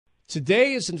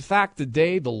Today is, in fact, the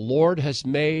day the Lord has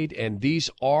made, and these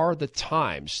are the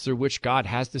times through which God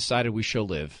has decided we shall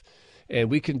live. And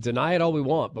we can deny it all we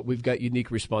want, but we've got unique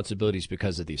responsibilities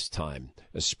because of this time.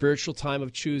 A spiritual time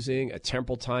of choosing, a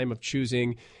temporal time of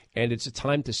choosing, and it's a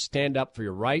time to stand up for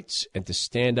your rights and to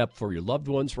stand up for your loved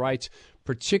ones' rights,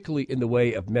 particularly in the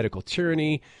way of medical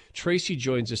tyranny. Traci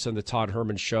joins us on the Todd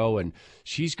Herman Show, and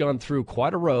she's gone through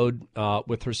quite a road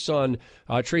with her son.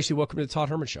 Traci, welcome to the Todd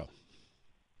Herman Show.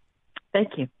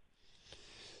 Thank you.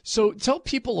 So tell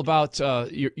people about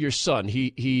your son.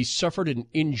 He suffered an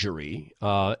injury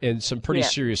and some pretty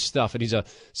serious stuff, and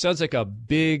sounds like a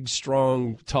big,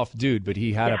 strong, tough dude, but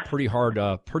he had a pretty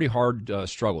hard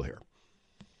struggle here.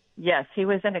 Yes, he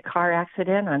was in a car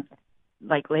accident on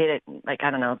late at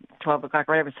 12 o'clock,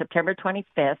 whatever, September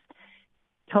 25th.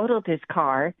 Totaled his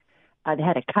car. They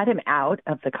had to cut him out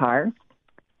of the car.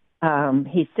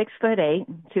 He's 6'8",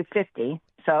 250,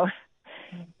 so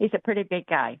he's a pretty big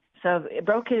guy. So it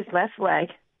broke his left leg,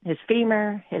 his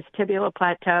femur, his tibial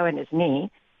plateau, and his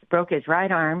knee. It broke his right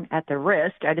arm at the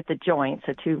wrist, right at the joint,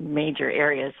 so two major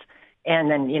areas. And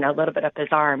then, a little bit up his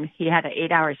arm. He had an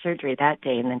 8-hour surgery that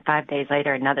day, and then 5 days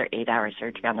later, another 8-hour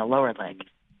surgery on the lower leg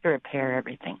to repair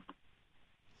everything.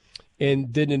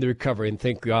 And then in the recovery, and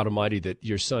thank God Almighty that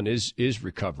your son is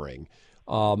recovering.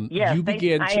 Yes,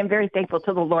 I am very thankful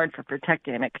to the Lord for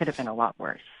protecting him. It could have been a lot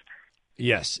worse.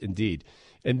 Yes, indeed.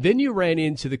 And then you ran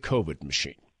into the COVID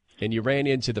machine, and you ran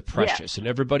into the precious, and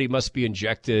everybody must be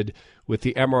injected with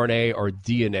the mRNA or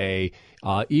DNA,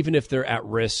 even if they're at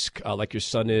risk, like your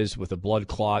son is with a blood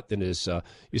clot in his,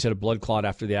 you said a blood clot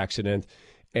after the accident.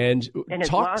 And in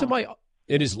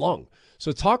his lung.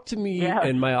 So talk to me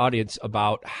and my audience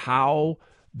about how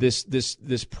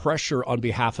this pressure on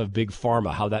behalf of Big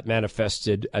Pharma, how that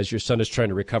manifested as your son is trying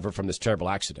to recover from this terrible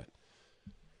accident.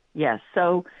 Yes.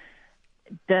 So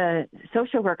the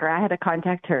social worker, I had to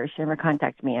contact her. She never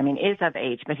contacted me. Is of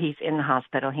age, but he's in the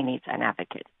hospital. He needs an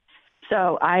advocate.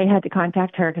 So I had to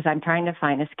contact her because I'm trying to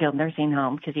find a skilled nursing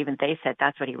home because even they said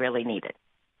that's what he really needed.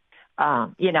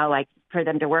 For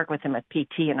them to work with him with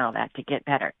PT and all that to get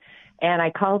better. And I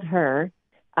called her.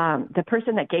 The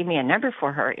person that gave me a number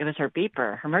for her, it was her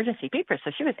beeper, her emergency beeper.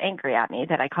 So she was angry at me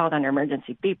that I called on her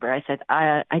emergency beeper. I said,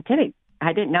 I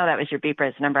didn't know that was your beeper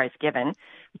as the number I was given.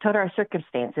 I told her our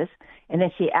circumstances. And then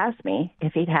she asked me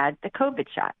if he'd had the COVID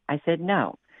shot. I said,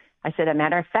 no. I said, a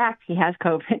matter of fact, he has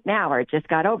COVID now or just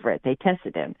got over it. They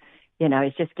tested him.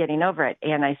 He's just getting over it.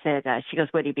 And I said, she goes,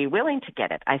 would he be willing to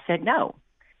get it? I said, no.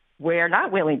 We're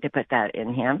not willing to put that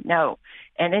in him. No.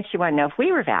 And then she wanted to know if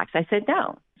we were vaxxed. I said,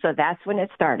 no. So that's when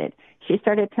it started. She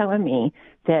started telling me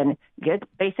then good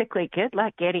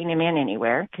luck getting him in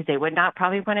anywhere because they would not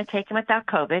probably want to take him without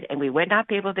COVID, and we would not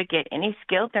be able to get any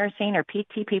skilled nursing or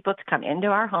PT people to come into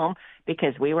our home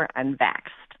because we were unvaxxed.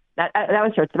 That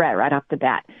was her threat right off the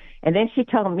bat. And then she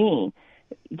told me,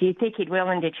 do you think he'd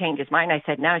willing to change his mind? I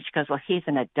said, no. She goes, well, he's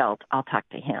an adult. I'll talk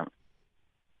to him.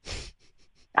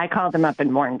 I called him up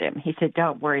and warned him. He said,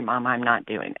 don't worry, Mom, I'm not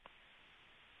doing it.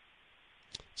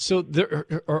 So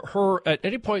her at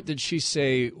any point did she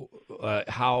say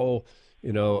how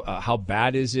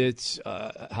bad is it?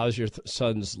 How's your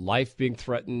son's life being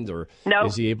threatened? Or no,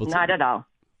 is he able to? Not at all.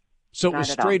 So it was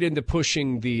straight into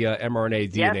pushing the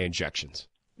mRNA DNA injections.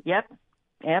 Yep.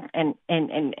 And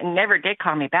never did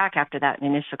call me back after that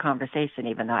initial conversation,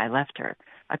 even though I left her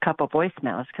a couple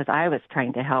voicemails because I was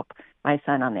trying to help my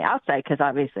son on the outside because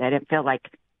obviously I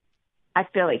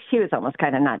feel like she was almost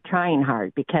kind of not trying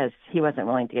hard because he wasn't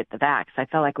willing to get the vax. I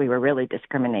felt like we were really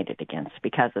discriminated against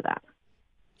because of that.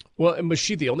 Well, and was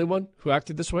she the only one who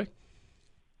acted this way?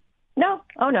 No.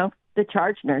 Oh, no. The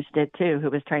charge nurse did, too, who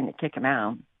was trying to kick him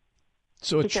out.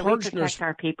 So a charge nurse... We protect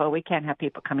our people. We can't have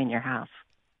people come in your house.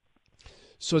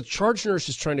 So a charge nurse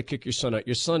is trying to kick your son out.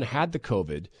 Your son had the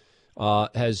COVID,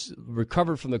 has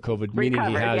recovered from the COVID, meaning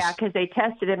he has... Yeah, because they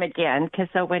tested him again.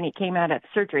 So when he came out of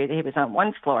surgery, he was on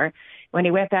one floor. When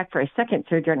he went back for a second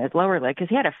surgery on his lower leg, because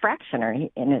he had a fracture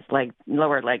in his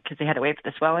lower leg, because they had to wait for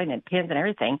the swelling and pins and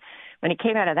everything. When he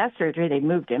came out of that surgery, they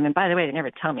moved him. And by the way, they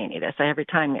never tell me any of this. So every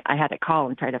time I had to call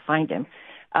and try to find him,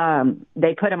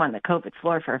 they put him on the COVID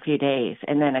floor for a few days.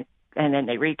 And then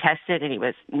they retested, and he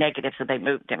was negative, so they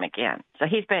moved him again. So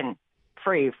he's been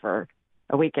free for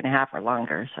a week and a half or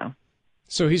longer.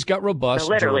 So he's got robust,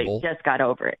 literally durable. Just got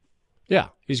over it. Yeah,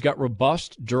 he's got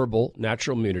robust, durable,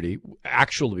 natural immunity,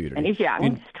 actual immunity. And he's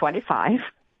young. He's 25.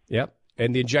 Yep.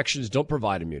 And the injections don't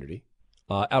provide immunity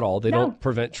at all. They don't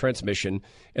prevent transmission.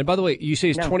 And by the way, you say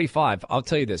he's 25. I'll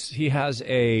tell you this. He has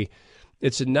a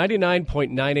It's a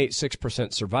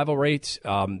 99.986% survival rate.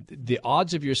 The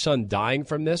odds of your son dying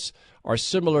from this are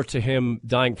similar to him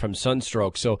dying from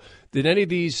sunstroke. So did any of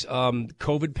these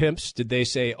COVID pimps, did they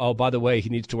say, oh, by the way, he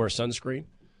needs to wear sunscreen?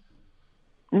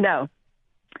 No.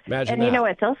 Imagine and that. You know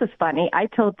what's also funny? I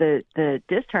told the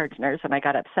discharge nurse when I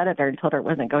got upset at her and told her it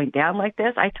wasn't going down like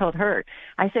this. I told her,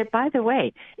 I said, by the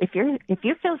way, if you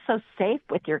feel so safe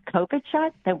with your COVID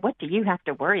shot, then what do you have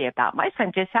to worry about? My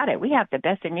son just had it. We have the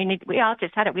best immunity. We all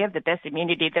just had it. We have the best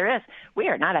immunity there is. We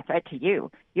are not a threat to you.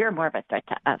 You're more of a threat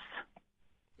to us.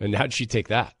 And how'd she take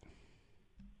that?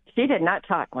 She did not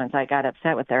talk once I got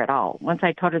upset with her at all. Once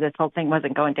I told her this whole thing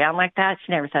wasn't going down like that,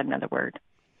 she never said another word.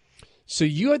 So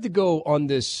you had to go on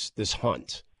this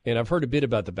hunt, and I've heard a bit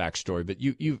about the backstory, but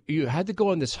you had to go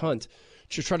on this hunt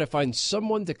to try to find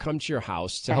someone to come to your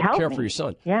house to help care for your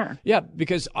son. Yeah,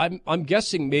 because I'm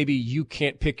guessing maybe you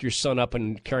can't pick your son up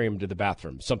and carry him to the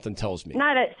bathroom. Something tells me.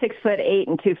 Not at 6'8"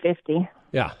 and 250.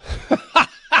 Yeah,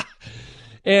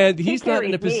 and he's not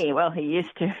in a position. Well, he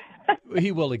used to.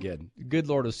 He will again. Good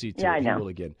Lord will see to yeah, it. I know. He will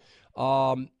again.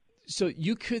 So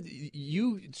you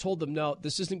told them, no,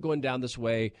 this isn't going down this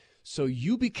way. So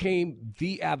you became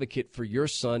the advocate for your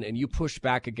son, and you pushed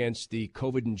back against the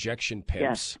COVID injection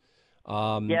pimps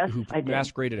who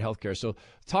masqueraded healthcare. So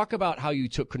talk about how you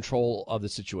took control of the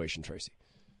situation, Traci.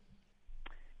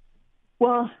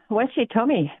 Well, once she told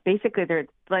me, basically they're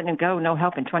letting him go, no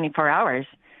help in 24 hours.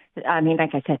 I mean,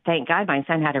 like I said, thank God my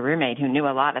son had a roommate who knew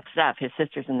a lot of stuff. His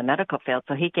sister's in the medical field,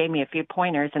 so he gave me a few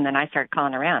pointers, and then I started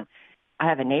calling around. I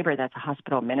have a neighbor that's a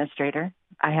hospital administrator.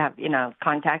 I have,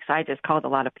 contacts. I just called a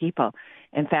lot of people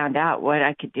and found out what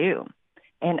I could do.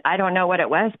 And I don't know what it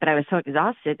was, but I was so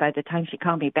exhausted by the time she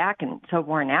called me back and so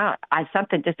worn out.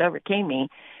 Something just overcame me.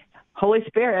 Holy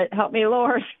Spirit, help me,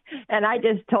 Lord. And I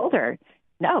just told her,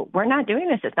 no, we're not doing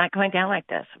this. It's not going down like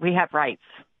this. We have rights.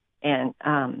 And,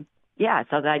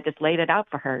 so I just laid it out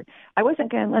for her. I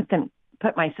wasn't going to let them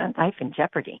put my son's life in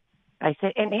jeopardy. I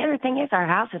said, and the other thing is our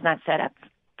house is not set up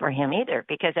for him either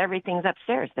because everything's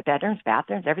upstairs. The bedrooms,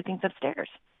 bathrooms, everything's upstairs.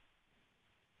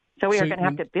 So we are going to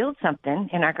have to build something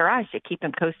in our garage to keep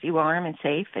him cozy, warm, and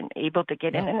safe and able to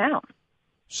get in and out.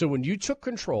 So when you took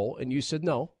control and you said,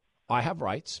 no, I have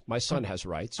rights. My son has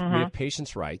rights. We have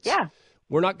patients' rights. Yeah.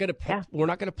 We're not going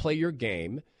to play your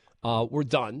game. We're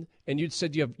done. And you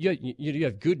said you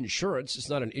have good insurance. It's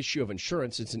not an issue of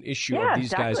insurance. It's an issue of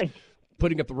these guys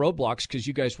putting up the roadblocks because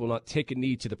you guys will not take a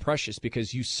knee to the precious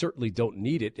because you certainly don't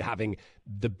need it, having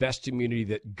the best immunity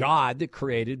that God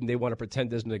created and they want to pretend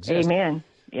doesn't exist. Amen.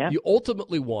 Yeah. You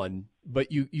ultimately won,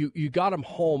 but you got them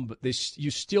home, but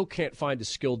you still can't find a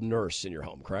skilled nurse in your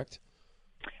home, correct?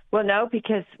 Well, no,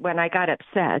 because when I got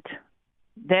upset,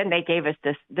 then they gave us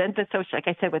this. Then the social, like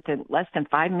I said, within less than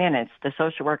 5 minutes, the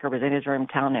social worker was in his room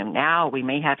telling him, now we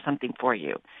may have something for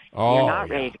you. You're not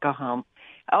ready to go home.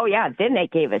 Oh, yeah. Then they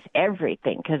gave us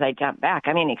everything because I jumped back.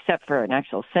 I mean, except for an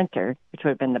actual center, which would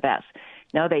have been the best.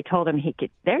 No, they told him he could.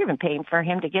 They're even paying for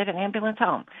him to get an ambulance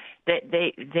home.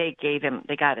 They gave him.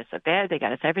 They got us a bed. They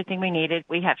got us everything we needed.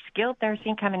 We have skilled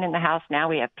nursing coming in the house now.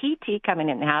 We have PT coming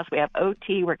in the house. We have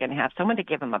OT. We're going to have someone to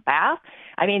give him a bath.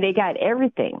 I mean, they got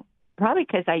everything. Probably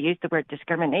because I used the word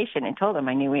discrimination and told them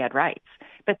I knew we had rights.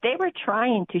 But they were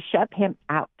trying to shove him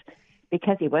out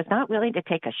because he was not willing to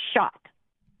take a shot.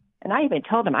 And I even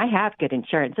told him, I have good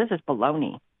insurance. This is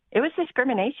baloney. It was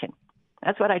discrimination.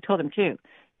 That's what I told him, too.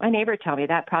 My neighbor told me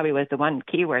that probably was the one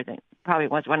keyword that probably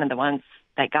was one of the ones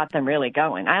that got them really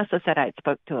going. I also said I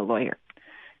spoke to a lawyer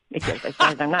because I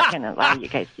said, I'm not going to allow you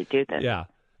guys to do this. Yeah,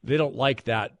 they don't like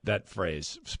that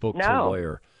phrase, spoke to a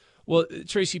lawyer. Well,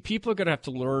 Traci, people are going to have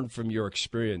to learn from your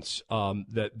experience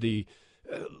that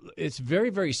it's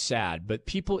very, very sad, but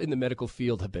people in the medical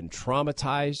field have been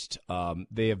traumatized.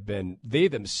 They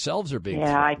themselves are being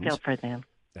threatened. I feel for them.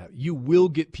 You will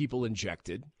get people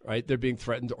injected, right? They're being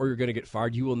threatened or you're going to get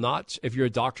fired. You will not, if you're a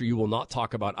doctor, you will not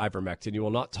talk about ivermectin. You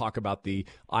will not talk about the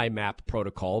IMAP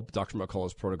protocol, Dr.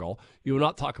 McCullough's protocol. You will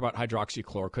not talk about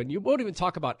hydroxychloroquine. You won't even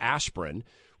talk about aspirin,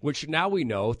 which now we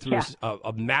know through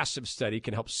a massive study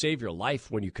can help save your life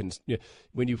when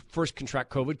you first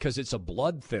contract COVID because it's a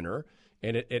blood thinner.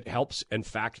 And it helps, in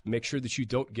fact, make sure that you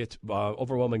don't get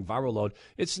overwhelming viral load.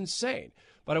 It's insane.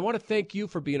 But I want to thank you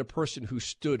for being a person who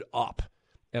stood up.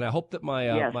 And I hope that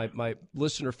my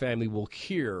listener family will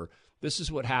hear this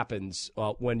is what happens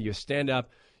when you stand up,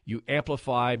 you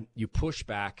amplify, you push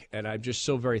back. And I'm just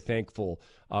so very thankful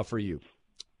for you.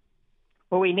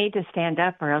 Well, we need to stand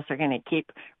up or else they're going to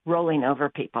keep rolling over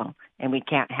people. And we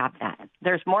can't have that.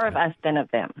 There's more of us than of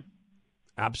them.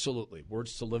 Absolutely.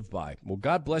 Words to live by. Well,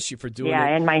 God bless you for doing it. Yeah,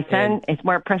 and my son is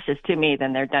more precious to me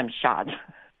than their dumb shot.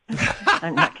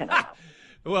 I'm not going to.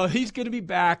 Well, he's going to be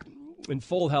back in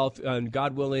full health, and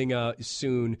God willing,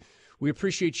 soon. We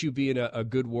appreciate you being a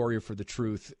good warrior for the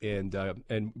truth, and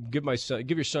give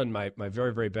your son my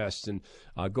very, very best, and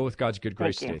go with God's good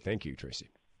grace today. Thank you, Traci.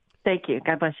 Thank you.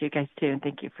 God bless you guys too, and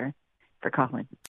thank you for calling.